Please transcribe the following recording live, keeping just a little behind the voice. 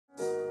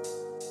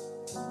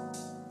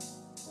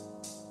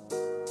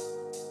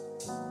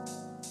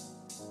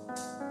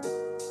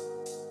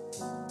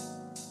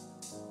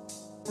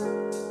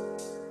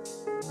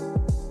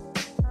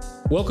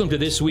Welcome to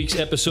this week's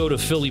episode of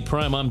Philly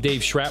Prime. I'm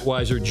Dave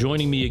Schratweiser.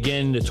 Joining me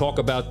again to talk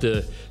about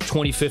the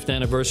 25th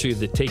anniversary of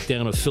the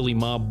takedown of Philly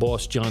mob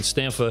boss John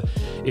Stanfa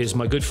is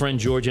my good friend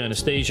George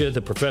Anastasia,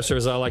 the professor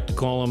as I like to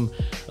call him,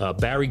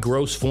 Barry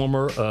Gross,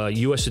 former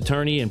U.S.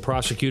 attorney and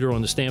prosecutor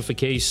on the Stanfa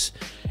case,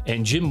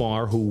 and Jim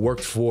Marr, who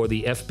worked for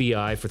the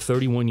FBI for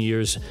 31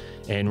 years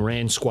and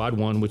ran Squad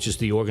 1, which is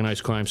the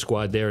organized crime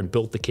squad there, and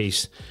built the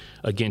case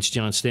against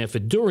John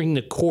Stanfa. During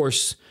the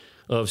course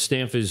of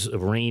Stanfa's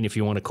reign, if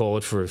you want to call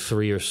it, for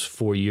 3 or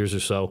 4 years or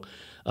so,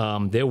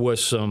 there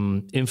was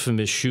some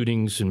infamous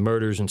shootings and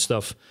murders and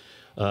stuff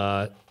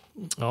on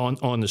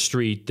the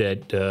street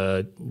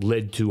that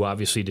led to,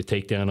 obviously, the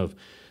takedown of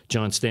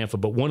John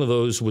Stanfa. But one of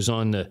those was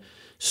on the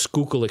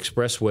Schuylkill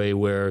Expressway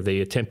where they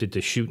attempted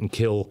to shoot and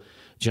kill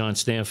John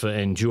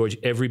Stanfa. And, George,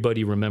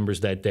 everybody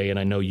remembers that day, and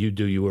I know you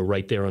do. You were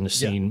right there on the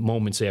scene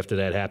moments after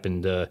that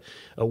happened.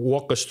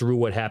 Walk us through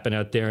what happened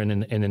out there,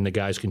 and then the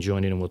guys can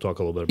join in, and we'll talk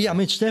a little bit about it. Yeah, I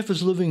mean,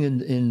 Stanfa's living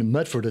in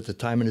Medford at the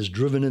time and is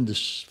driven into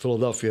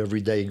Philadelphia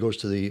every day. He goes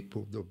to the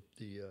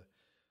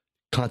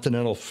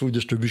Continental Food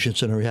Distribution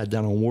Center he had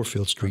down on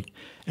Warfield Street.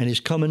 And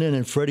he's coming in,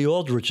 and Freddie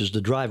Aldrich is the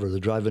driver.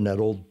 They're driving that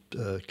old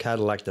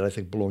Cadillac that I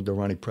think belonged to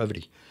Ronnie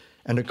Previty.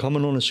 And they're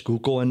coming on a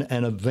Schuylkill,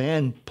 and a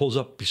van pulls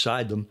up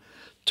beside them.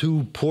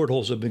 2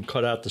 portholes have been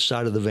cut out the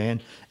side of the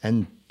van,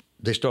 and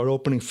they start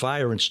opening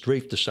fire and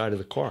strafe the side of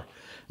the car.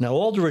 Now,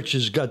 Aldrich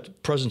has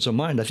got presence of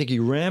mind. I think he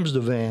rams the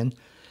van,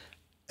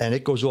 and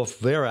it goes off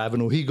Vare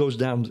Avenue. He goes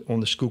down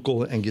on the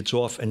Schuylkill and gets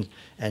off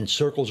and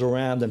circles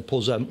around and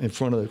pulls out in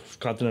front of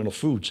Continental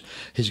Foods.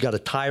 He's got a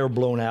tire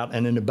blown out,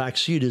 and in the back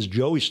seat is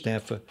Joey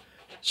Stanfa,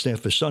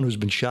 Stanfa's son, who's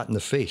been shot in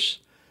the face.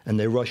 And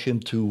they rush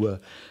him to,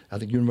 I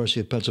think, University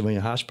of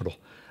Pennsylvania Hospital.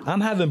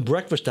 I'm having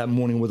breakfast that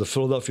morning with a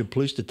Philadelphia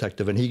police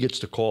detective, and he gets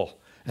the call.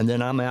 And then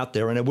I'm out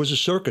there, and it was a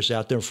circus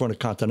out there in front of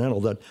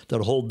Continental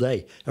that whole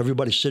day.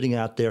 Everybody's sitting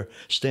out there.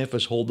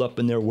 Stanfa's holed up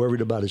in there,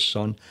 worried about his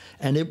son.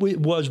 And it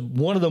was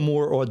one of the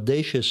more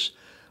audacious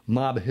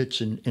mob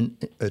hits and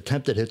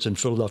attempted hits in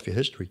Philadelphia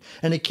history.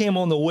 And it came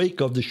on the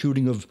wake of the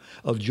shooting of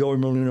Joey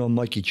Merlino and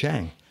Mikey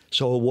Chang.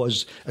 So it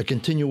was a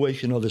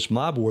continuation of this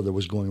mob war that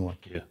was going on.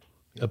 Yeah.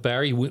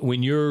 Barry,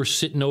 when you're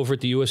sitting over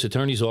at the U.S.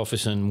 Attorney's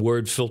Office and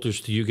word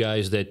filters to you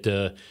guys that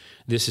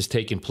this is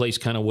taking place,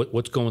 kind of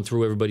what's going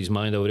through everybody's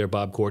mind over there,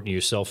 Bob Courtney,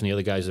 yourself, and the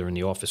other guys that are in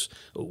the office,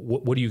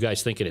 what are you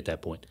guys thinking at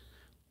that point?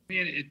 I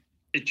mean,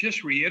 it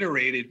just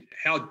reiterated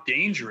how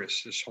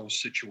dangerous this whole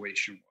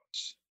situation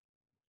was.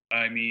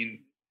 I mean,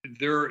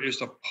 there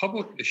is a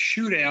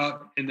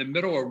shootout in the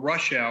middle of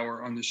rush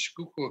hour on the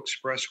Schuylkill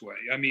Expressway.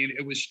 I mean,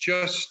 it was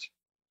just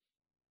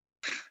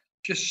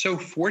so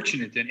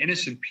fortunate that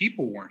innocent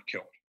people weren't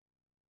killed.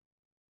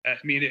 I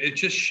mean, it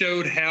just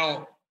showed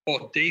how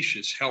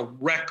audacious, how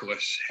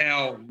reckless,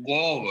 how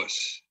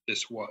lawless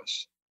this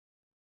was,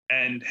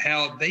 and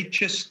how they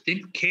just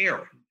didn't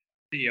care.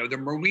 You know, the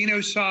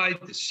Merlino side,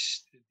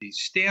 the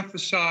Stanfa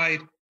side,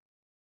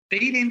 they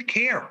didn't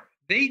care.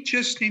 They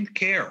just didn't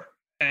care.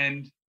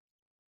 And,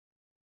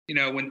 you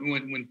know,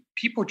 when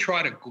people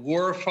try to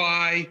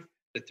glorify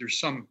that there's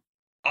some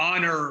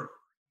honor,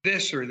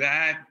 this or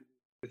that,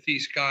 with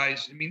these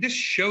guys, I mean, this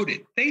showed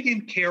it. They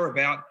didn't care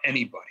about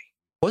anybody.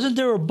 Wasn't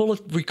there a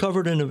bullet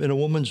recovered in a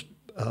woman's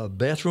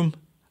bathroom,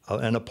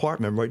 an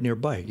apartment right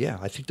nearby? Yeah,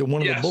 I think they're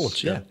one of the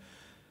bullets. Yeah.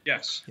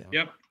 Yes.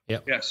 Yeah.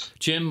 Yep. Yes.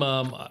 Jim,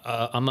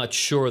 I'm not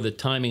sure the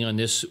timing on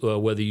this,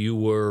 whether you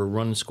were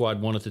running Squad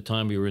 1 at the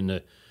time or you were in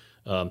the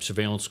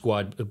surveillance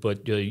squad,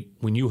 but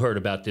when you heard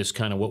about this,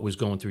 kind of what was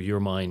going through your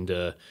mind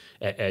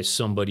as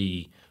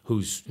somebody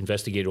who's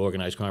investigated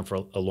organized crime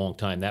for a long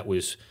time? That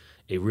was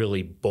a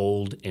really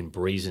bold and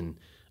brazen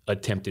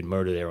attempted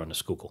murder there on the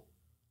Schuylkill.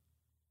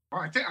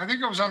 Well, I think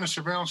I was on the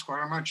surveillance squad.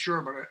 I'm not sure,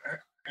 but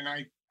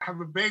I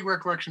have a vague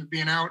recollection of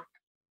being out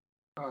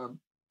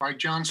by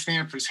John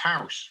Stanfa's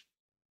house.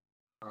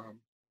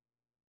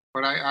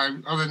 But I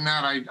other than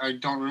that, I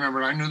don't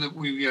remember. I knew that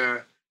we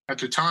at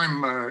the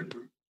time,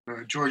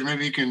 George,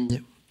 maybe you can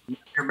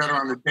hear better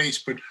on the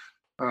dates, but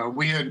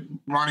we had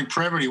Ronnie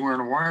Previty wearing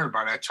a wire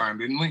by that time,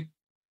 didn't we?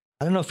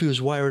 I don't know if he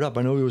was wired up.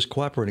 I know he was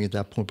cooperating at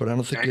that point, but I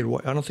don't think he had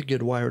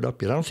wired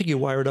up yet. I don't think he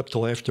wired up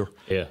till after.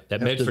 Yeah,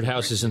 that Medford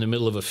house is in the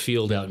middle of a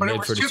field out in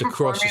Medford. It's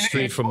across the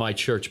street from my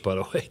church, by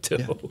the way, too.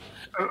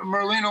 Yeah.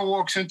 Merlino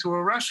walks into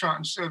a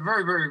restaurant, a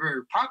very, very,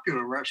 very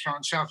popular restaurant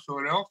in South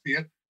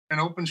Philadelphia, and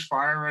opens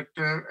fire at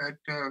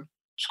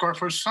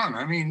Scarfa's son.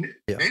 I mean,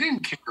 they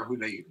didn't care who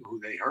they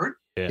hurt.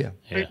 They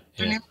didn't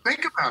even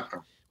think about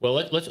them. Well,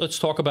 let's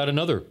talk about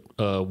another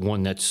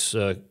one that's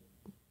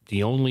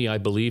the only, I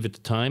believe, at the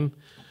time,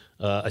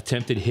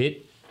 attempted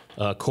hit,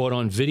 caught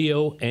on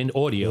video and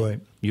audio.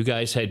 Right. You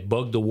guys had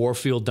bugged the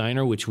Warfield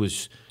Diner, which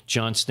was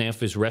John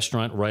Stanfa's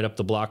restaurant right up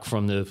the block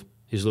from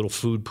his little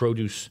food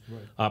produce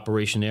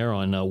operation there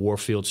on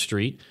Warfield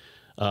Street.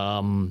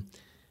 You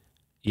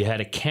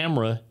had a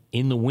camera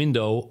in the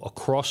window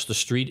across the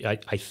street,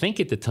 I think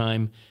at the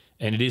time,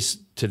 and it is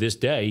to this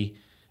day,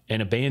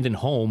 an abandoned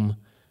home.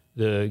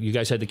 You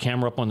guys had the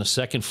camera up on the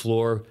second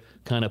floor,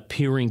 kind of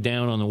peering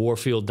down on the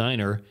Warfield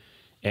Diner,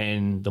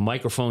 and the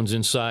microphone's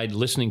inside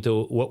listening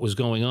to what was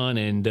going on.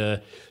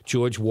 And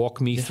George,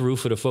 walk me through,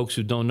 for the folks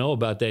who don't know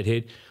about that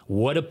hit,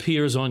 what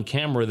appears on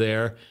camera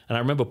there. And I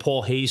remember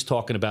Paul Hayes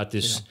talking about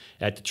this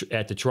at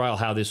the trial,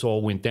 how this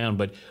all went down.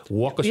 But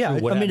walk us through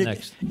what happened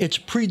next. It's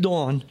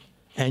pre-dawn,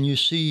 and you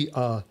see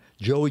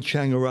Joey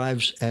Chang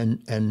arrives and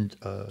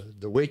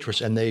the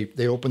waitress, and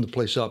they open the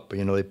place up.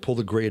 You know, they pull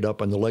the grate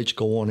up, and the lights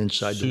go on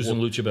inside. Susan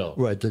Luchabella.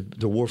 Right,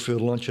 the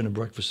Warfield Luncheon and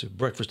Breakfast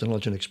and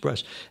Luncheon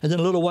Express. And then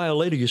a little while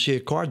later, you see a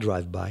car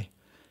drive by.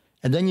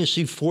 And then you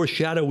see 4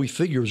 shadowy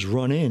figures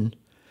run in,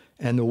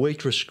 and the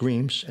waitress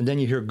screams, and then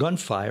you hear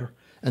gunfire,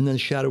 and then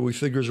shadowy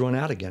figures run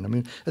out again. I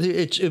mean,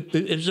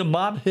 it's a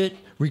mob hit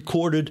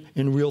recorded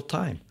in real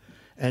time.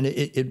 And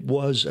it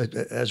was,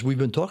 as we've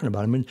been talking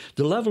about, I mean,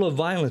 the level of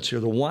violence here,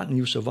 the wanton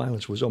use of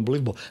violence was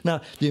unbelievable.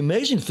 Now, the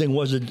amazing thing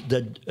was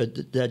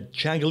that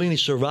Ciancaglini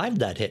survived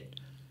that hit,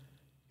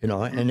 you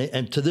know,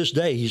 and to this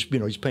day, he's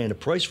paying the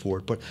price for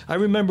it. But I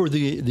remember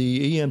the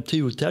EMT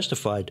who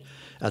testified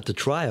at the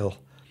trial,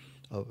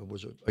 it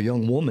was a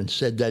young woman,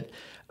 said that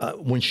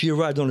when she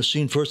arrived on the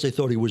scene, first they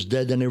thought he was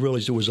dead, then they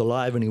realized he was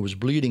alive and he was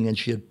bleeding, and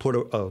she had put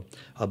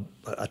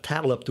a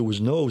towel up to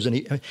his nose,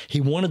 and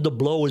he wanted to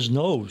blow his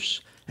nose.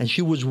 And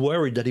she was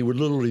worried that he would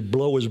literally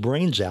blow his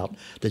brains out,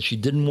 that she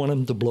didn't want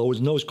him to blow his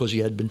nose because he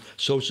had been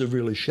so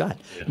severely shot.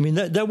 Yeah. I mean,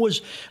 that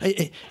was,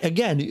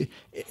 again, you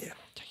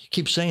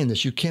keep saying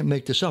this, you can't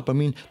make this up. I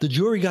mean, the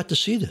jury got to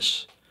see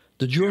this.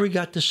 The jury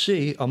got to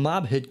see a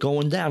mob hit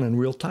going down in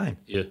real time.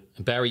 Yeah.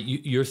 And Barry,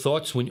 your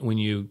thoughts when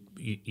you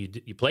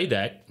played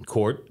that in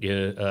court,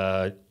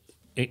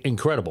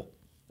 incredible.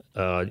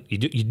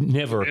 You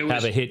never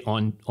have a hit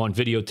on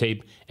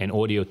videotape and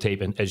audio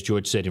tape, and as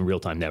George said, in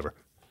real time, never.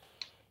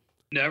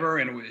 Never,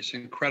 and it was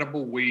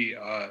incredible.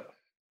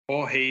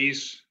 Paul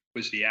Hayes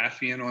was the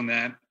affiant on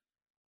that,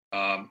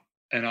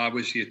 and I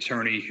was the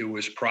attorney who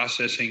was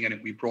processing,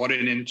 and we brought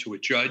it into a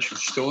judge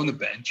who's still on the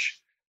bench,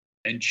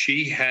 and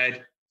she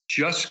had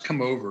just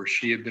come over.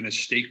 She had been a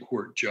state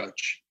court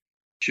judge,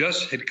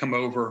 just had come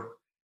over.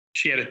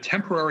 She had a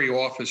temporary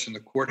office in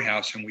the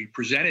courthouse, and we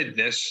presented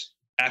this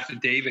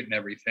affidavit and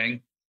everything,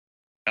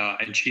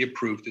 and she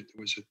approved it.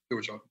 There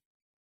was a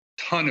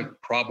ton of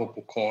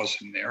probable cause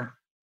in there.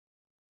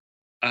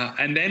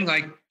 And then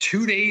like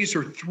 2 days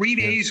or 3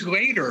 days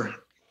later,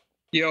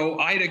 you know,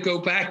 I had to go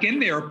back in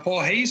there,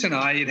 Paul Hayes and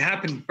I. It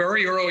happened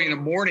very early in the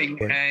morning,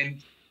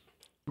 and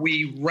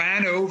we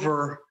ran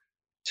over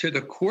to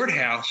the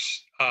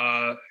courthouse.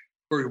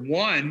 For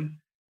one,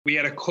 we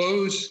had to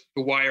close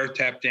the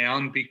wiretap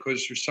down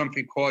because there's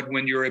something called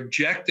when your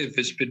objective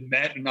has been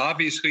met, and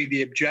obviously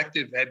the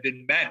objective had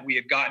been met. We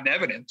had gotten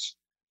evidence.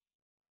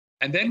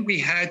 And then we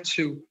had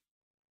to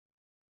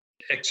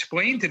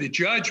explain to the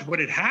judge what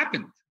had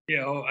happened. You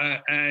know,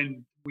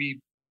 and we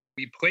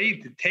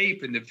played the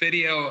tape and the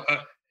video.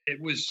 It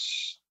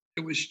was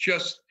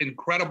just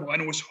incredible,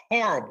 and it was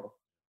horrible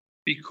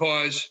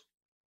because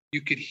you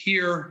could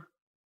hear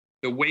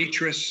the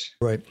waitress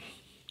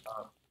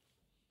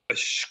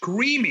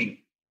screaming.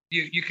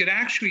 You could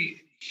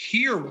actually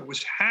hear what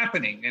was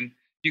happening, and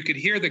you could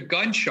hear the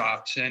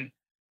gunshots. And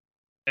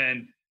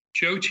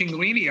Joe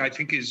Ciancaglini, I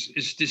think,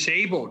 is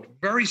disabled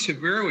very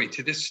severely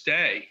to this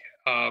day.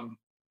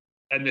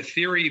 And the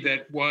theory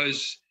that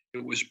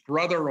it was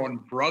brother on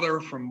brother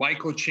from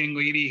Michael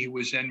Ciancaglini, who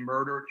was then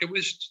murdered.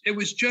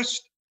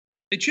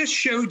 It just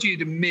showed you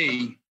to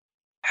me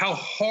how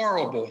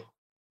horrible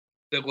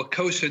the La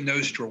Cosa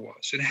Nostra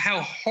was, and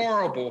how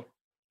horrible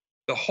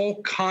the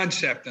whole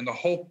concept and the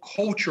whole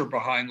culture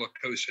behind La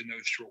Cosa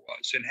Nostra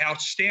was, and how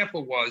Stampa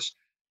was,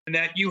 and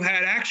that you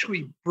had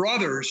actually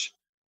brothers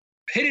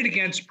pitted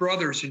against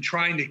brothers and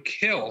trying to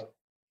kill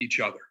each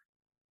other.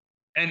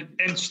 And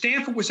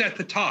Stampa was at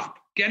the top,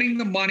 getting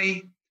the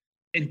money,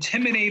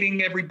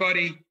 intimidating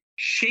everybody,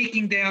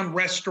 shaking down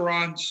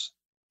restaurants,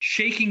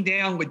 shaking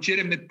down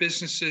legitimate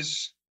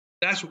businesses.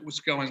 That's what was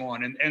going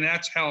on. And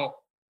that's how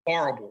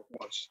horrible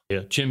it was.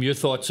 Yeah. Jim, your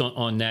thoughts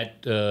on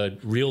that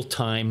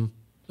real-time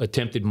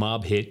attempted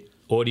mob hit,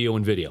 audio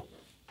and video?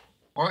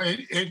 Well,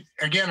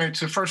 again,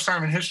 it's the first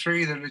time in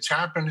history that it's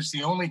happened. It's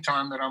the only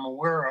time that I'm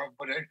aware of,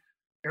 but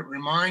it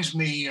reminds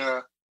me,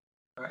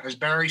 as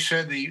Barry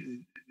said,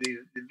 the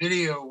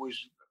video was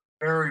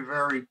very,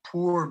 very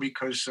poor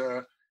because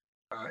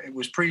it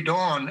was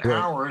pre-dawn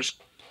hours.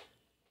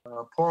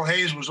 Paul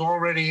Hayes was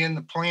already in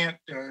the plant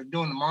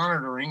doing the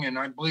monitoring, and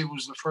I believe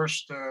was the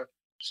first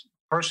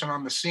person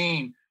on the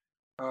scene.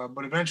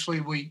 But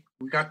eventually we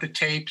got the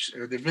tapes,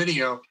 or the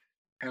video,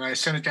 and I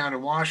sent it down to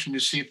Washington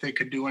to see if they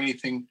could do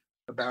anything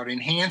about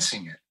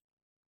enhancing it.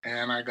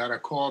 And I got a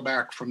call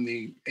back from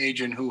the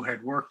agent who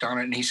had worked on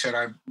it, and he said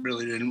I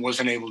really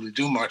wasn't able to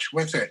do much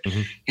with it.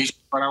 Mm-hmm. He said,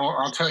 but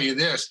I'll tell you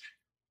this.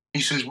 He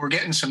says, we're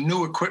getting some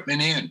new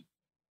equipment in.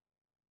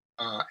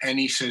 And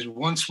he says,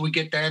 once we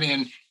get that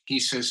in, he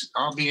says,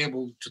 I'll be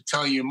able to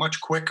tell you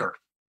much quicker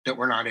that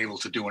we're not able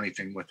to do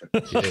anything with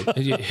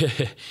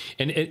it.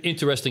 And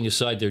interesting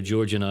aside there,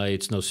 George and I,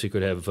 it's no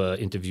secret, have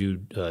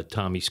interviewed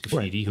Tommy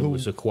Scafidi, who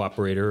was a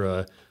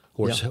cooperator,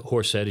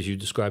 horsehead, as you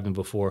described him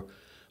before.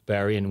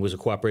 Barry, and was a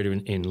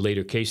cooperator in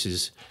later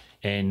cases.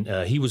 And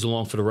he was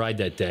along for the ride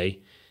that day,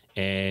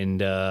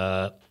 and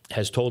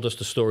has told us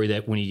the story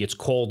that when he gets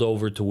called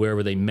over to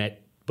wherever they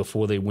met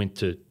before they went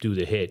to do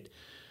the hit,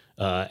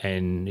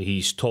 and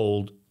he's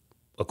told,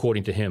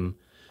 according to him,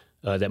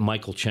 that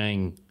Michael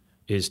Chang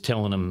is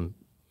telling him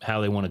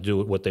how they want to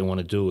do it, what they want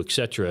to do,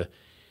 etc.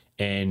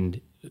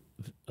 And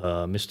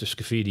Mr.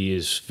 Scafidi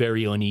is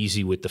very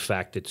uneasy with the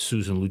fact that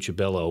Susan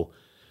Lucibello,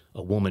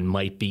 a woman,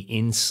 might be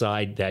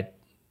inside that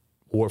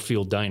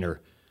Warfield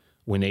diner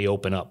when they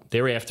open up.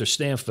 They're after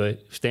Stanfa.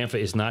 Stanfa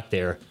is not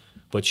there,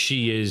 but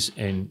she is,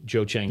 and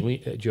Joe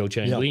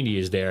Cianglini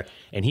is there.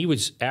 And he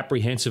was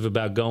apprehensive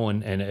about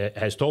going, and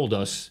has told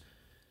us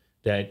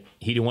that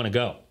he didn't want to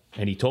go.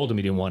 And he told him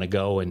he didn't want to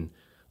go, and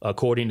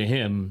according to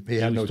him, he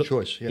had no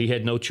choice. Yeah. He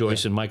had no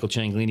choice, and Michael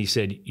Cianglini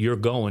said, "You're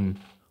going,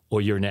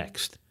 or you're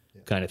next,"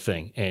 kind of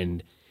thing.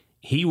 And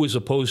he was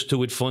opposed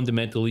to it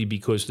fundamentally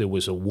because there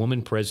was a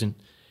woman present,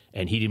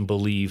 and he didn't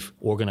believe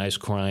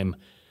organized crime,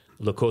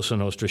 La Cosa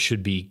Nostra,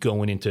 should be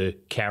going in to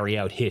carry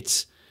out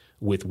hits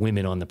with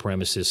women on the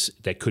premises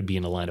that could be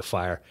in the line of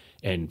fire.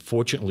 And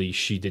fortunately,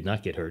 she did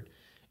not get hurt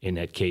in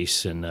that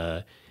case.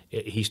 And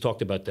he's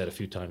talked about that a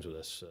few times with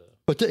us.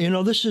 But,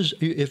 this is,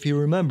 if you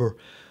remember,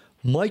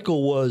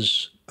 Michael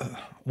was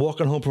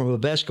walking home from a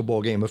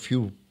basketball game a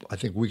few, I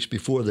think, weeks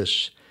before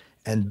this,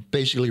 and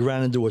basically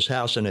ran into his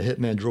house, and a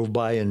hitman drove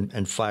by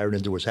and fired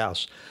into his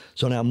house.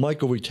 So now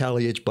Michael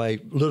retaliates by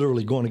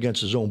literally going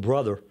against his own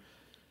brother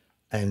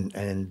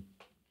and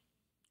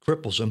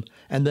cripples him.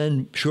 And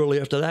then shortly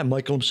after that,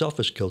 Michael himself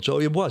is killed. So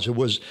it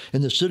was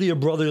in the city of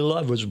brotherly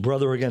love, it was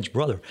brother against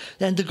brother.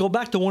 And to go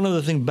back to one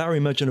other thing Barry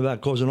mentioned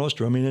about Cosa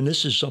Nostra, I mean, and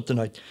this is something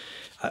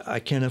I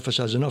can't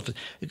emphasize enough.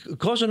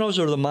 Cosa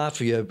Nostra, or the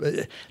mafia,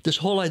 this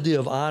whole idea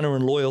of honor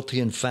and loyalty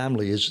and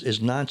family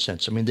is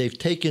nonsense. I mean, they've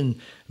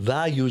taken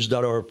values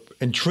that are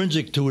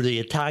intrinsic to the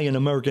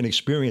Italian-American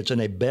experience,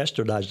 and they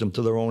bastardized them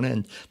to their own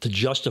end to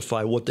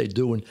justify what they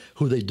do and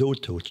who they do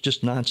it to. It's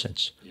just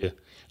nonsense. Yeah.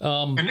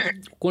 Go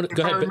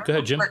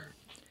ahead, Jim.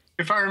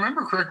 If I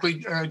remember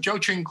correctly, Joe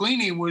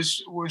Cianglini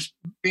was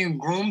being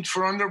groomed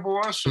for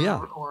underboss,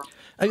 or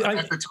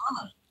at the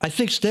time. I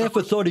think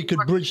Stanford thought he could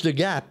bridge the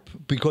gap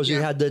because he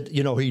had that,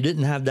 he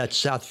didn't have that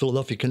South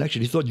Philadelphia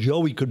connection. He thought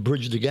Joey could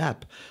bridge the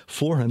gap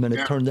for him, and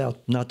it turned out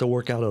not to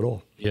work out at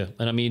all. Yeah,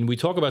 and I mean, we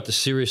talk about the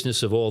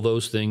seriousness of all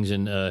those things,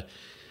 and the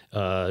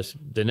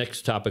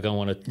next topic I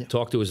want to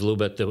talk to is a little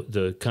bit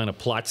the kind of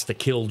plots to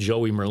kill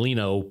Joey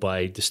Merlino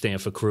by the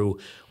Stanford crew,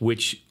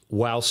 which,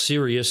 while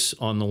serious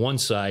on the one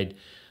side,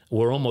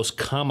 were almost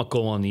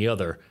comical on the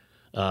other.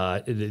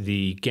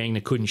 The gang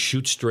that couldn't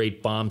shoot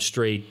straight, bomb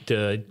straight,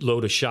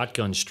 load a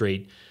shotgun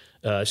straight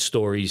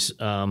stories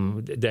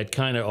that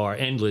kind of are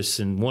endless.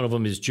 And one of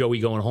them is Joey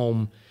going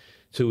home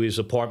to his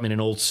apartment in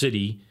Old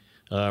City,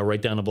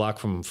 right down the block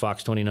from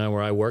Fox 29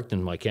 where I worked,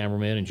 and my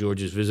cameraman and George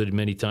has visited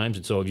many times,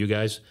 and so have you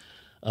guys.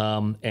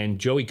 And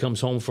Joey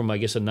comes home from, I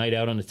guess, a night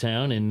out on the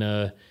town,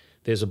 and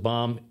there's a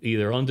bomb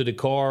either under the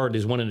car, or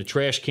there's one in the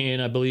trash can,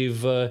 I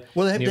believe,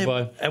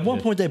 nearby. At one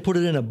point, they put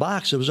it in a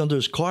box. It was under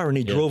his car, and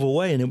he drove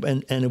away,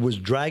 and it was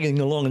dragging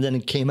along, and then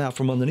it came out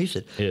from underneath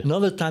it. Yeah.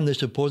 Another time, they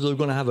supposedly were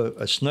going to have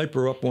a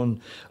sniper up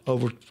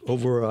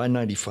over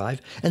I-95.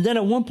 And then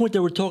at one point, they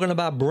were talking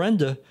about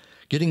Brenda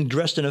getting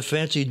dressed in a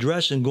fancy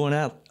dress and going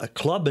out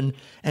clubbing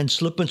and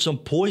slipping some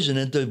poison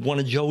into one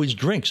of Joey's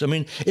drinks. I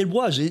mean, it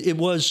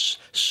was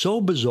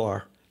so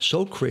bizarre,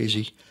 so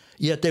crazy.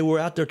 Yet they were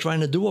out there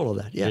trying to do all of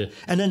that. Yeah.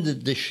 And then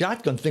the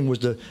shotgun thing was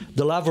the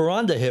La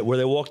Veranda hit, where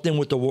they walked in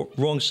with the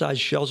wrong size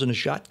shells in a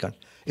shotgun.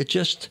 It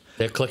just...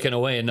 They're clicking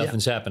away and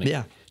nothing's happening.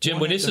 Yeah. Jim,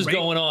 when this is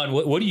going on,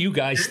 what are you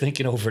guys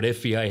thinking over at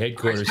FBI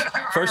headquarters?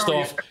 First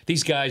off,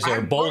 these guys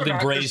are bold and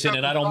brazen,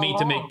 and I don't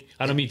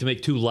mean to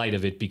make too light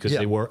of it, because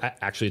they were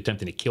actually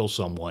attempting to kill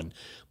someone.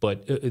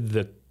 But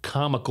the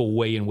comical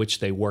way in which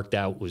they worked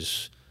out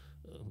was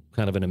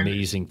kind of an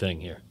amazing thing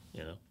here.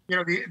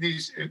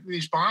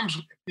 These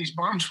bombs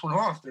went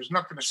off. There's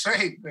nothing to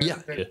say.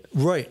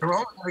 Right. They're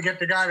only going to get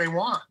the guy they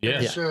want.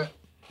 Yeah.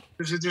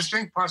 There's a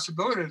distinct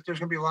possibility that there's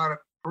going to be a lot of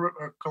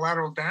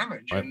collateral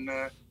damage, right.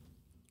 And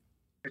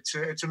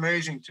it's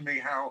amazing to me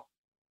how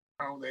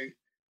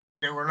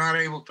they were not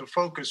able to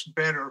focus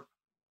better.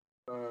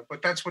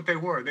 But that's what they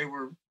were. They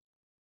were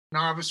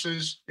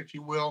novices, if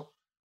you will,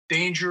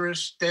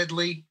 dangerous,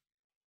 deadly.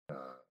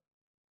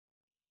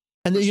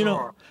 And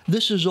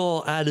this is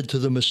all added to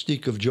the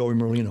mystique of Joey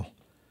Merlino.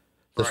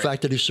 The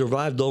fact that he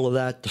survived all of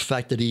that, the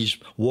fact that he's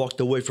walked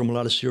away from a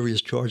lot of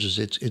serious charges,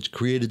 it's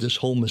created this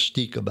whole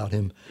mystique about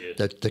him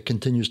that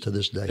continues to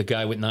this day. The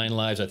guy with 9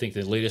 lives, I think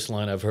the latest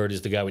line I've heard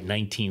is the guy with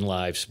 19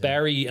 lives. Yeah.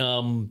 Barry,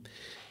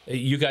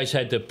 you guys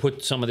had to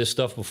put some of this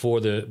stuff before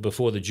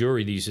the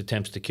jury, these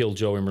attempts to kill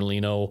Joey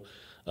Merlino.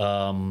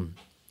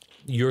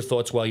 Your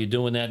thoughts while you're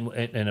doing that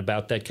and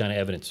about that kind of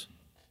evidence?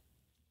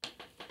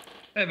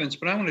 Evans,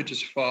 but I want to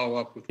just follow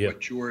up with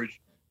what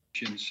George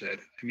Jim said.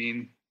 I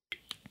mean,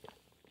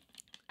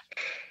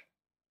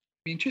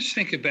 just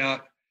think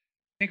about, I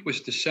think it was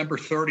December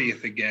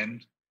 30th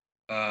again,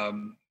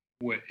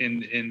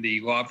 in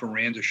the La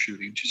Veranda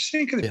shooting. Just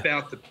thinking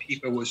about the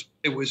people,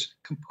 it was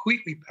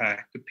completely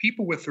packed. The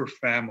people with their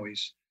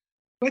families.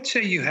 Let's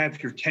say you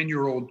have your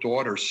 10-year-old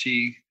daughter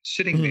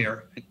sitting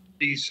there and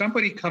see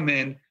somebody come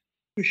in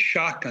with a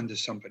shotgun to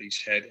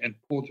somebody's head and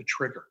pull the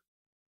trigger.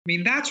 I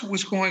mean, that's what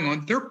was going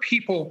on. There are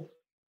people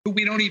who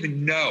we don't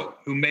even know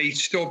who may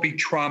still be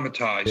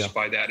traumatized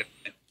by that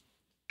event.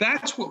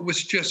 That's what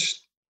was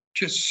just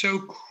so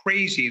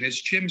crazy. And as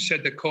Jim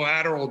said, the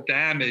collateral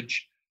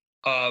damage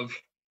of,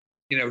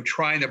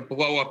 trying to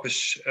blow up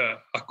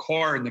a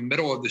car in the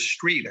middle of the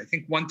street. I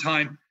think one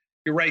time,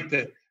 you're right,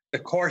 the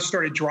car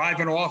started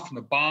driving off and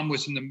the bomb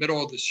was in the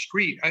middle of the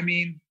street. I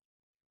mean,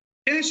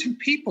 innocent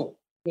people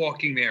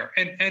walking there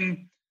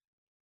and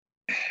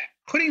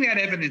putting that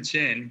evidence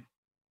in,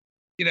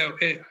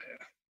 I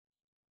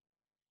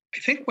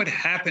think what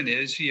happened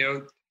is,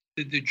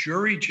 the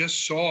jury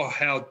just saw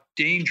how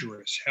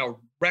dangerous, how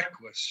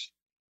reckless,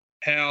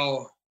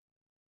 how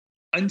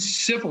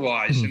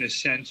uncivilized, in a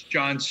sense,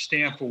 John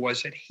Stanfa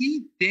was, that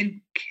he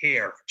didn't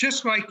care.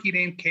 Just like he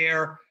didn't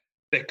care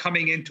that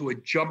coming into a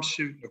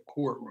jumpsuit in the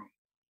courtroom,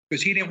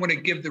 because he didn't want to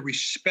give the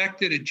respect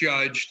to the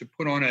judge to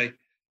put on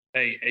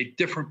a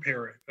different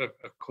pair of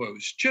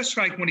clothes. Just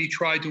like when he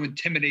tried to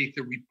intimidate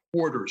the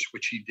reporters,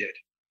 which he did.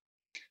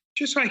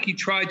 Just like he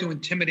tried to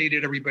intimidate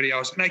everybody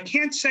else. And I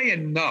can't say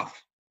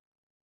enough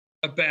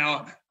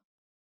about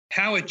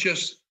how it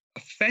just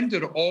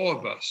offended all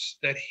of us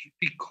that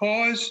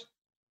because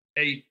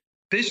a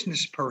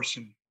business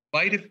person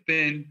might have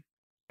been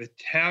of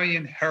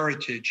Italian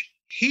heritage,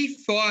 he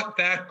thought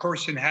that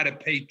person had to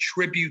pay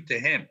tribute to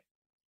him.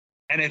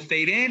 And if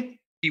they didn't,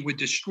 he would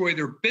destroy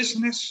their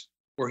business,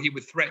 or he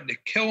would threaten to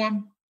kill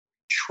them,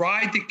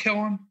 tried to kill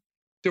him.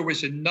 There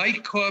was a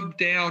nightclub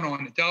down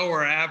on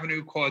Delaware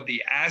Avenue called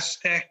the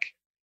Aztec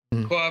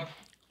Club.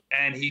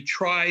 And he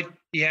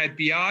had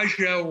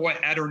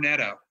Biagio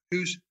Adornetto,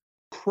 whose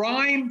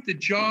crime to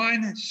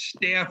John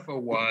Stanfa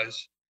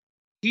was,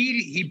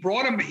 he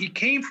brought him, he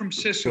came from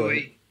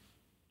Sicily,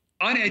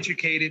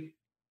 uneducated.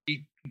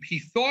 He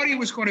thought he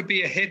was going to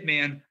be a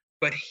hitman,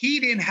 but he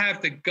didn't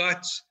have the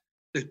guts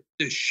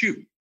to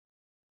shoot.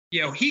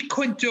 He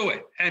couldn't do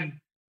it. And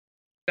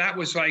that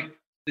was like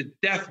the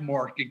death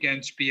mark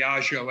against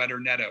Biagio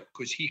Adornetto,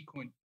 because he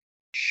couldn't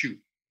shoot.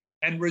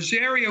 And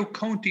Rosario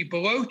Conti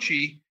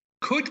Bellocci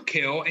could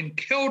kill and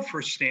killed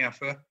for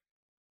Stanfa.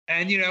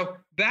 And,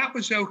 that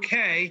was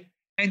okay.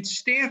 And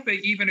Stanfa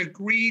even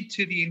agreed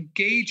to the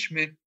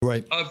engagement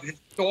of his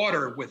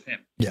daughter with him.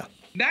 Yeah.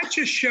 That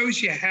just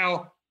shows you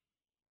how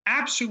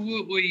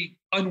absolutely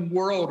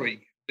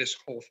unworldly this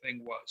whole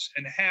thing was,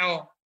 and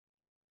how,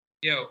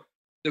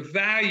 the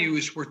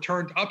values were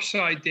turned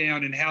upside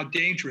down, and how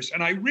dangerous.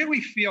 And I really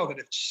feel that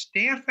if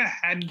Stanfa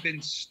hadn't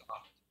been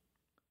stopped,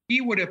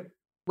 he would have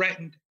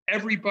threatened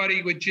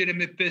everybody,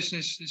 legitimate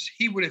businesses.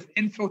 He would have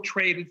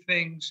infiltrated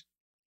things.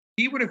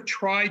 He would have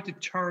tried to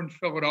turn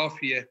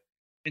Philadelphia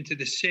into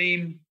the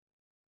same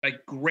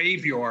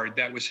graveyard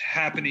that was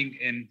happening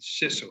in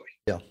Sicily.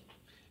 Yeah.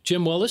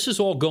 Jim, while this is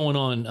all going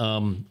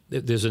on,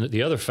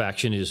 the other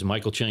faction is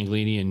Michael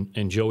Cianglini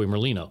and Joey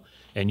Merlino.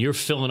 And you're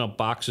filling up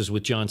boxes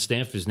with John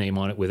Stanfa's name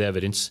on it with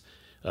evidence,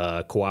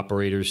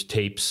 cooperators,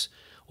 tapes,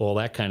 all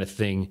that kind of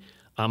thing.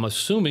 I'm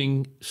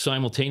assuming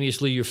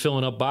simultaneously you're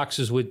filling up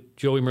boxes with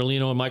Joey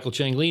Merlino and Michael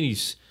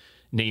Cianglini's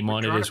name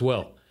on it as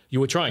well. You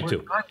were trying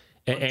to.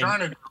 We're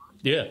trying to.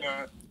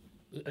 Yeah.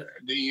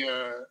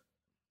 The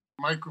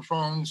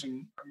microphones,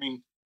 and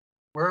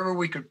wherever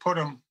we could put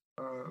them,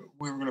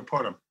 we were going to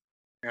put them.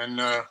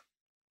 And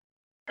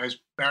as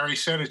Barry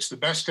said, it's the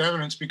best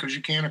evidence because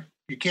you can't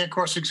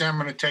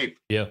cross-examine a tape.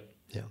 Yeah.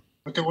 Yeah.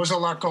 But there was a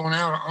lot going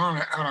out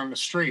on the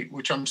street,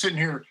 which I'm sitting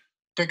here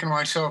thinking to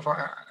myself,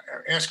 I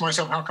ask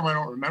myself, how come I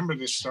don't remember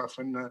this stuff?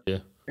 And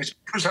it's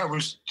because I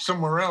was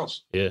somewhere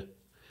else. Yeah.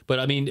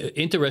 But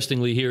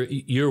interestingly here,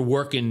 you're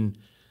working,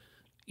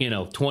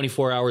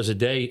 24 hours a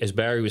day, as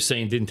Barry was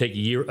saying, didn't take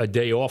a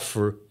day off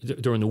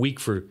during the week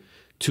for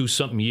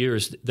 2-something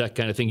years, that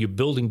kind of thing. You're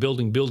building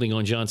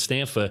on John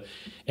Stanfa.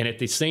 And at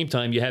the same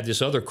time, you have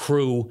this other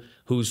crew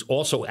who's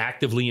also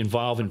actively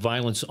involved in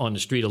violence on the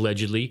street,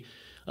 allegedly.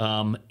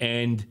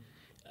 And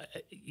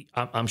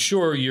I'm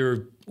sure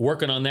you're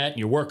working on that, and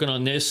you're working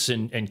on this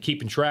and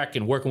keeping track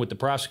and working with the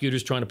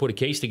prosecutors, trying to put a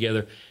case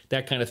together,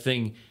 that kind of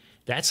thing.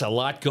 That's a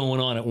lot going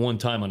on at one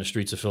time on the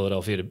streets of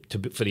Philadelphia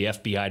for the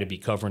FBI to be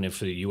covering it,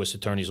 for the U.S.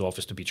 Attorney's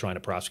Office to be trying to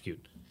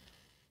prosecute.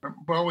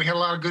 Well, we had a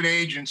lot of good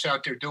agents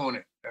out there doing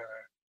it.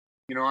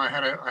 I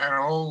had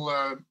a whole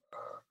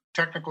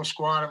technical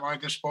squad at my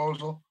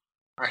disposal.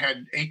 I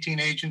had 18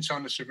 agents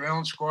on the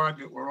surveillance squad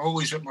that were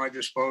always at my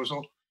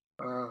disposal.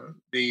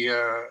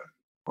 The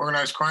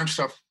organized crime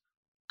stuff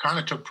kind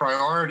of took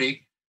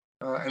priority,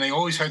 and they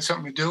always had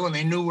something to do, and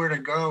they knew where to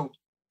go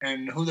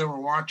and who they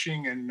were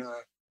watching, and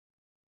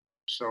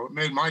so it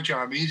made my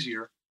job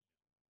easier.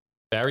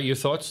 Barry, your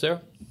thoughts there?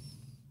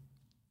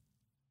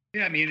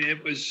 Yeah,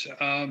 it was.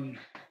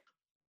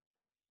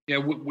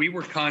 We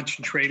were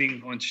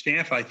concentrating on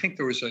Stanfa. I think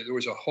there was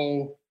a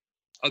whole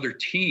other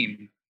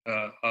team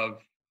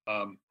of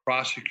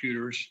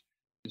prosecutors,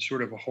 and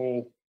sort of a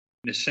whole,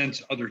 in a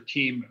sense, other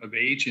team of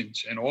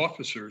agents and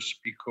officers,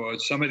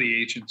 because some of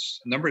the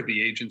agents, a number of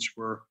the agents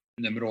were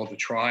in the middle of the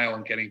trial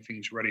and getting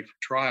things ready for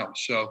trial.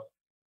 So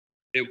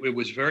it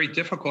was very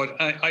difficult.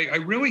 I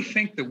really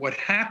think that what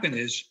happened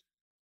is,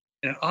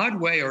 in an odd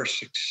way, our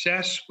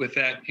success with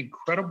that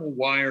incredible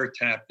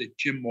wiretap that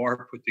Jim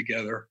Marr put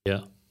together,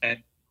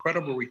 and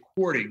incredible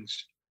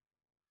recordings,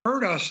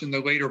 hurt us in the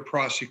later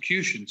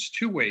prosecutions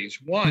two ways.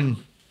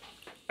 One,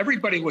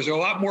 everybody was a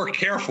lot more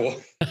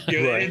careful.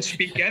 They didn't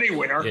speak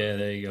anywhere. Yeah,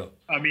 there you go.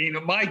 I mean,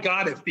 my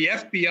God, if the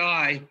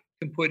FBI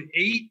can put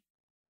 8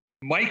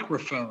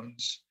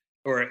 microphones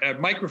or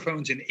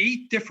microphones in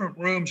 8 different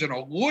rooms in a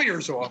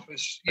lawyer's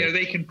office,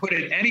 they can put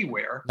it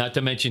anywhere. Not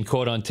to mention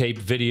caught on tape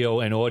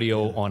video and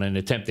audio on an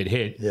attempted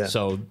hit. Yeah.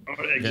 So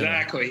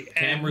exactly.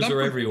 Cameras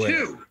are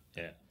everywhere.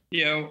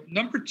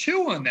 Number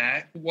two on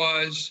that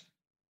was,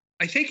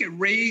 I think it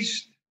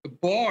raised the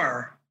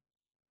bar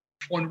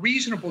on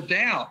reasonable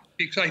doubt,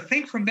 because I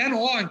think from then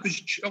on,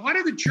 because a lot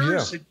of the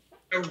jurors had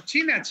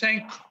seen that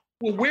saying,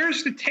 well,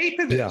 where's the tape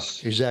of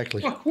this? Yeah,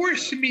 exactly. Well, of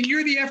course. I mean,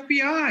 you're the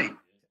FBI.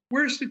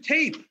 Where's the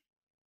tape?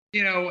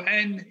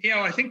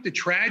 I think the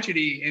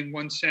tragedy in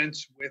one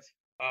sense with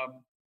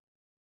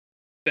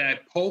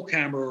that poll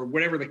camera or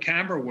whatever the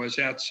camera was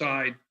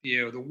outside,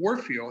 the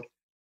Warfield,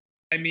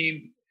 I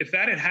mean, if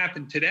that had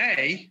happened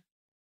today,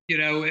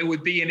 it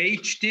would be in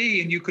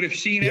HD and you could have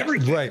seen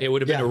everything. Right. It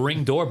would have been a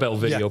Ring doorbell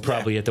video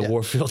probably at the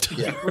Warfield.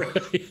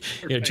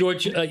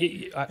 George,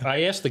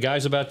 I asked the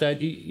guys about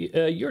that.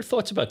 Your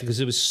thoughts about that, because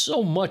there was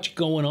so much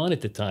going on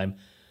at the time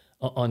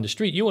on the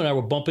street. You and I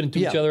were bumping into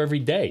each other every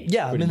day.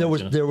 Yeah, I mean,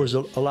 there was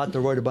a lot to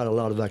write about, a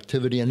lot of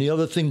activity. And the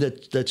other thing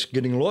that's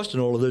getting lost in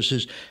all of this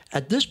is,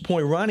 at this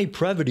point, Ronnie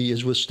Previte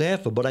is with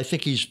Stanford, but I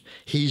think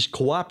he's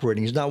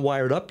cooperating. He's not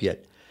wired up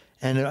yet.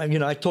 And,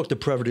 I talked to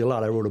Previte a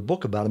lot. I wrote a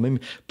book about him. I mean,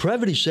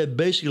 Previte said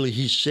basically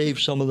he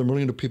saved some of the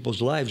Merlino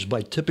people's lives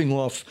by tipping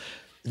off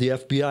the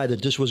FBI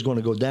that this was going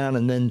to go down,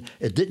 and then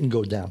it didn't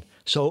go down.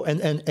 So,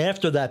 and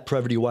after that,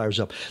 Previte wires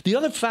up. The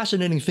other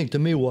fascinating thing to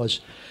me was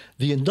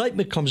the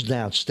indictment comes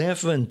down.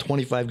 Stanford and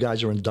 25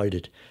 guys are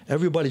indicted.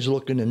 Everybody's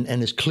looking,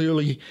 and it's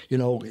clearly,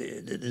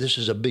 this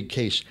is a big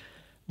case.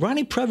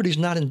 Ronnie Previte's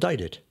not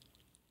indicted.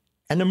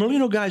 And the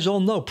Merlino guys all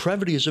know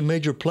Previte is a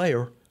major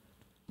player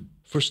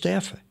for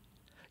Stanford.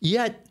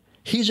 Yet,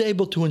 he's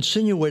able to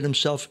insinuate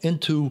himself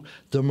into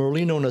the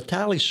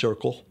Merlino-Natale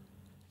circle,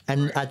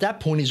 and at that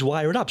point, he's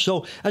wired up.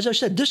 So, as I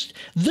said,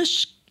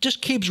 this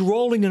just keeps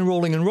rolling and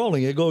rolling and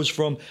rolling. It goes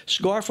from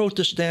Scarfo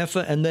to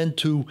Stanford and then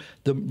to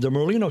the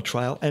Merlino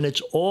trial, and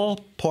it's all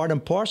part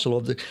and parcel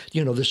of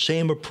the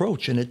same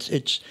approach. And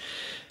it's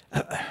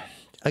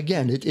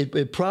again,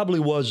 it probably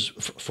was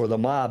for the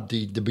mob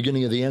the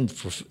beginning of the end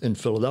in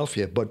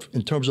Philadelphia, but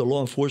in terms of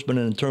law enforcement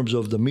and in terms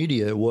of the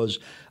media, it was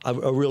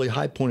a really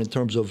high point in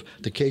terms of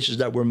the cases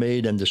that were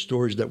made and the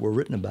stories that were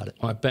written about it.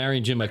 All right, Barry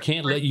and Jim, I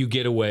can't let you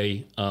get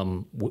away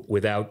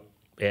without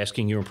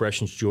asking your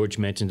impressions. George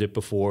mentioned it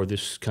before.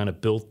 This kind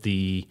of built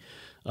the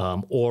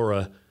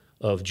aura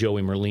of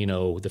Joey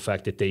Merlino, the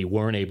fact that they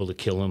weren't able to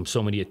kill him.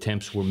 So many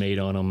attempts were made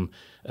on him.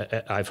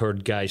 I've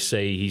heard guys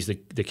say he's the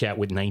cat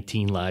with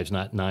 19 lives,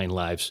 not 9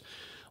 lives.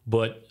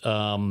 But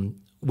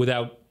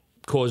without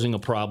causing a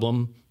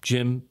problem,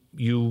 Jim,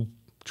 you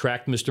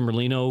tracked Mr.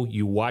 Merlino.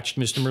 You watched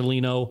Mr.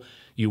 Merlino.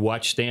 You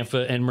watched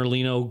Stanford and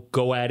Merlino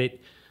go at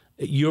it.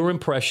 Your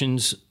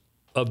impressions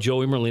of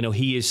Joey Merlino,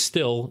 he is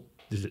still,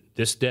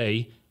 this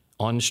day,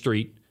 on the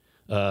street,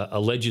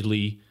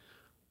 allegedly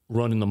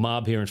running the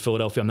mob here in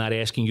Philadelphia. I'm not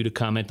asking you to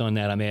comment on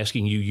that. I'm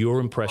asking you your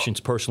impressions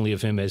personally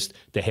of him as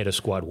the head of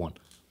Squad 1.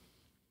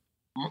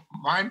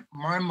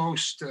 My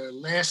most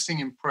lasting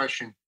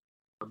impression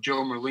of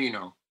Joe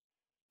Merlino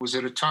was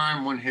at a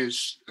time when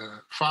his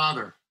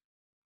father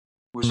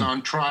was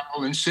on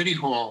trial in City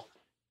Hall.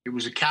 It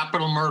was a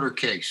capital murder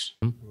case.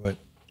 Right.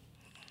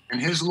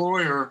 And his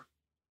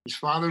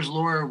father's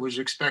lawyer, was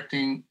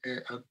expecting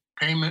a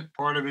payment,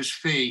 part of his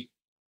fee,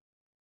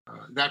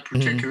 that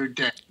particular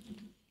day.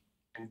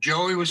 And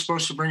Joey was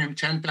supposed to bring him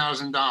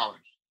 $10,000.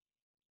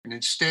 And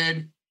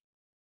instead,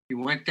 he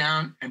went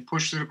down and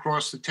pushed it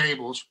across the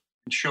tables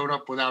and showed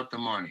up without the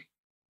money.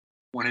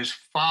 When his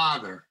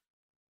father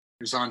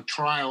is on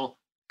trial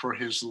for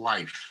his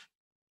life.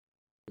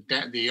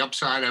 The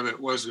upside of it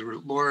was the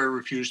lawyer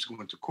refused to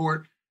go into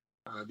court.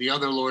 The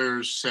other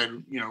lawyers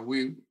said,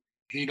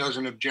 he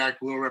doesn't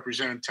object, we'll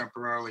represent him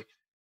temporarily.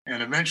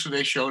 And eventually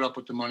they showed up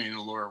with the money and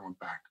the lawyer went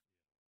back.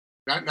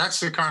 That's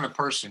the kind of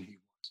person he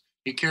was.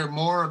 He cared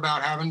more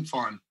about having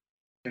fun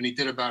than he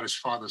did about his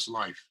father's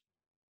life.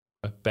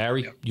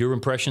 Barry, your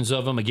impressions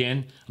of him,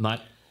 again, I'm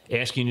not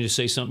asking you to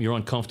say something you're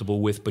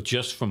uncomfortable with, but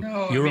just from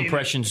your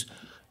impressions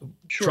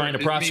trying to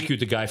prosecute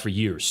the guy for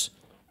years.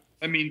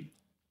 I mean,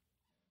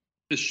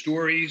 the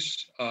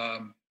stories,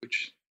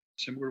 which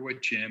similar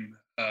with Jim,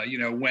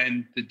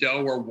 when the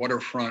Delaware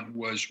waterfront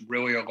was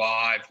really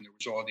alive and there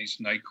was all these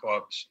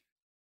nightclubs,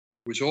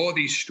 there was all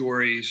these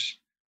stories,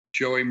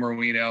 Joey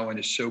Merlino and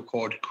his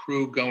so-called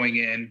crew going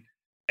in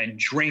and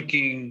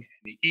drinking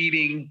and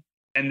eating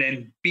and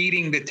then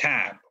beating the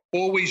tab,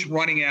 always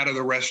running out of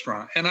the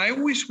restaurant. And I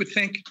always would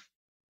think,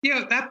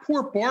 yeah, that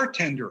poor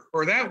bartender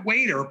or that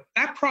waiter,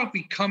 that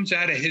probably comes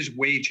out of his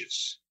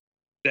wages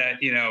that,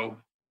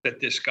 that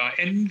this guy,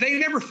 and they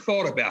never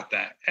thought about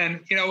that.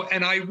 And,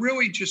 and I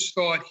really just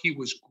thought he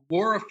was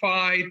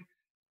glorified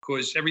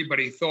because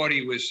everybody thought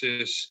he was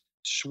this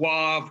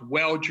suave,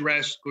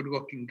 well-dressed,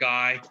 good-looking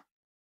guy.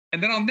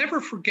 And then I'll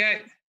never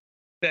forget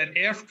that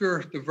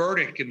after the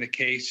verdict in the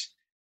case,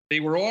 they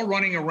were all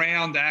running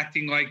around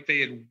acting like they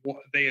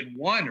had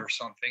won or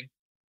something.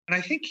 And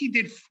I think he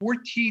did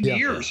 14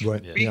 years.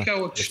 Right.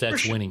 Rico If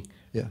that's winning.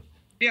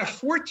 Yeah,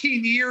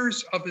 14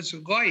 years of his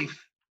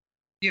life.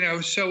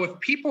 So if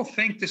people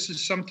think this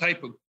is some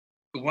type of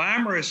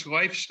glamorous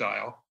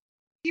lifestyle,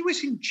 he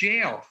was in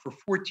jail for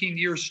 14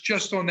 years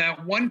just on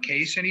that one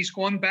case, and he's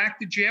gone back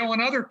to jail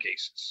on other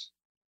cases.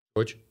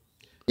 George?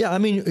 Yeah, I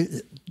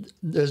mean,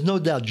 there's no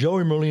doubt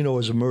Joey Merlino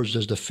has emerged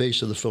as the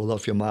face of the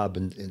Philadelphia mob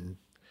in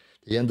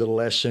the end of the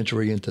last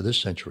century into this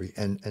century.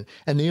 And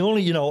the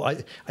only,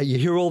 you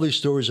hear all these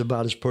stories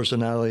about his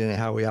personality and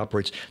how he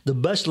operates. The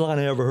best line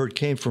I ever heard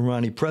came from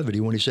Ronnie Previty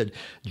when he said,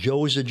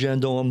 Joey's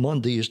agenda on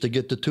Monday is to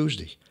get to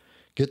Tuesday.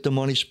 Get the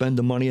money, spend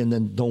the money, and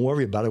then don't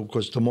worry about it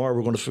because tomorrow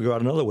we're going to figure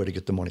out another way to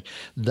get the money.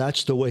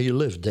 That's the way he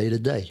lived day to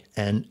day.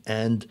 And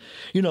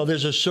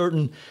there's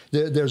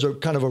there's a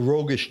kind of a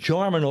roguish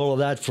charm and all of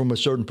that from a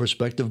certain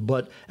perspective.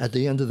 But at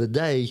the end of the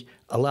day,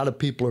 a lot of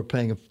people are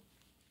paying a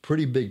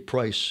pretty big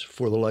price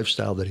for the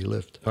lifestyle that he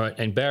lived. All right.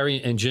 And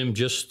Barry and Jim,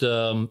 just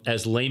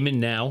as laymen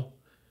now,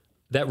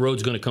 that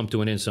road's going to come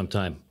to an end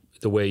sometime,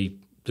 the way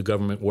the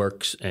government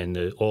works and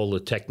all the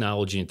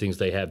technology and things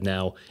they have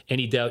now.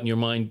 Any doubt in your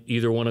mind,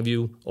 either one of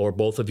you or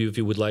both of you, if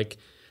you would like,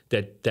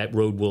 that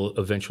road will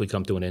eventually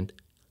come to an end?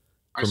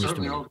 I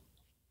certainly hope.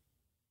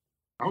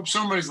 I hope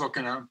somebody's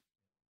looking out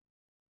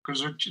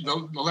because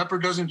the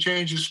leopard doesn't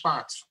change his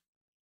spots.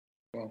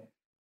 Well,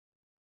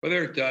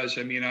 whether it does,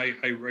 I mean, I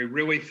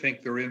really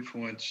think their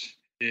influence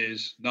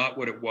is not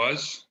what it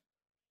was.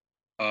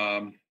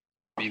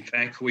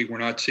 Thankfully, we're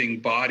not seeing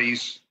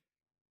bodies,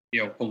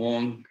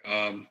 along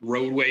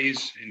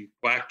roadways in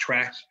black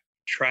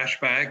trash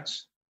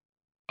bags.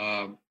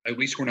 At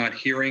least we're not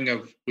hearing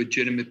of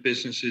legitimate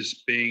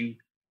businesses being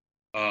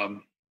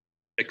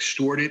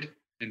extorted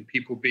and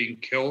people being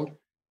killed.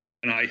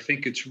 And I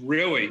think it's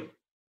really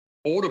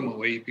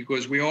ultimately,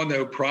 because we all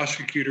know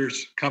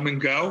prosecutors come and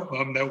go.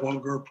 I'm no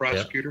longer a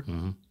prosecutor. Yeah.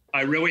 Mm-hmm.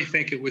 I really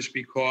think it was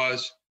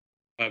because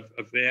of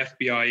the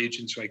FBI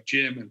agents like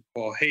Jim and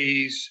Paul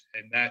Hayes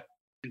and that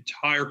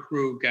entire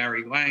crew,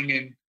 Gary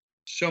Langan,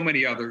 so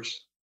many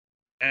others,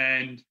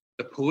 and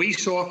the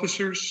police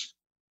officers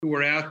who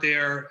were out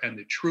there and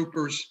the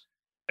troopers.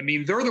 I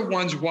mean, they're the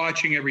ones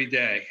watching every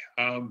day.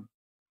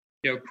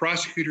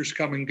 Prosecutors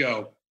come and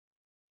go,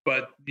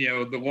 but,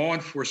 the law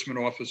enforcement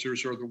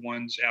officers are the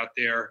ones out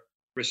there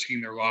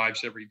risking their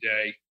lives every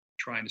day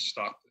trying to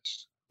stop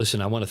this. Listen,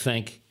 I want to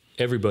thank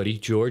everybody,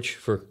 George,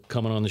 for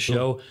coming on the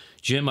show.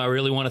 Jim, I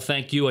really want to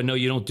thank you. I know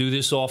you don't do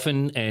this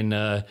often,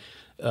 and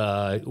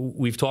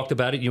we've talked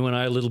about it, you and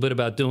I, a little bit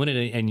about doing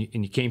it, and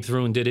you came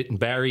through and did it. And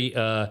Barry,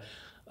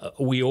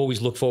 we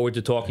always look forward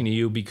to talking to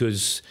you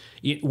because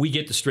we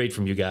get the straight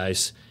from you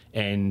guys,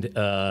 and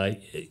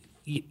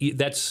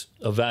that's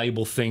a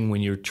valuable thing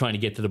when you're trying to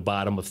get to the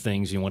bottom of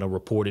things. You want to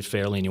report it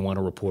fairly, and you want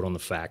to report on the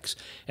facts.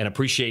 And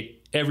appreciate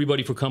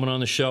everybody for coming on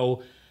the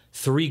show.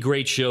 3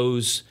 great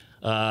shows.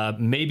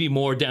 Maybe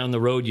more down the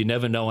road. You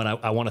never know. And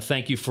I want to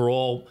thank you for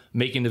all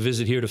making the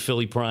visit here to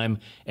Philly Prime.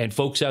 And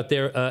folks out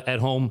there at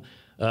home,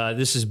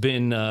 this has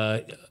been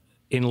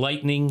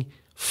enlightening,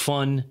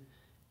 fun,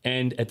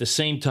 and at the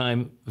same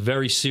time,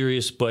 very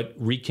serious, but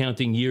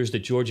recounting years that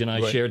George and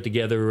I shared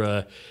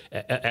together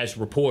as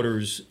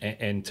reporters.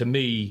 And to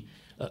me,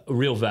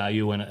 real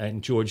value.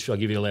 And George, I'll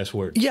give you the last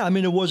word. Yeah, I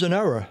mean, it was an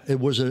era. It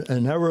was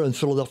an era in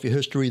Philadelphia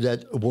history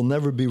that will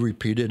never be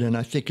repeated. And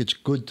I think it's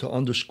good to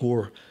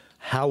underscore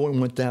how it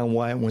went down,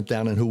 why it went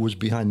down, and who was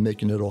behind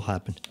making it all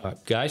happen. All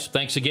right, guys,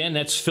 thanks again.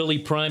 That's Philly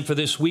Prime for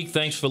this week.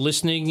 Thanks for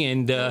listening,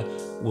 and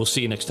we'll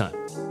see you next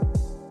time.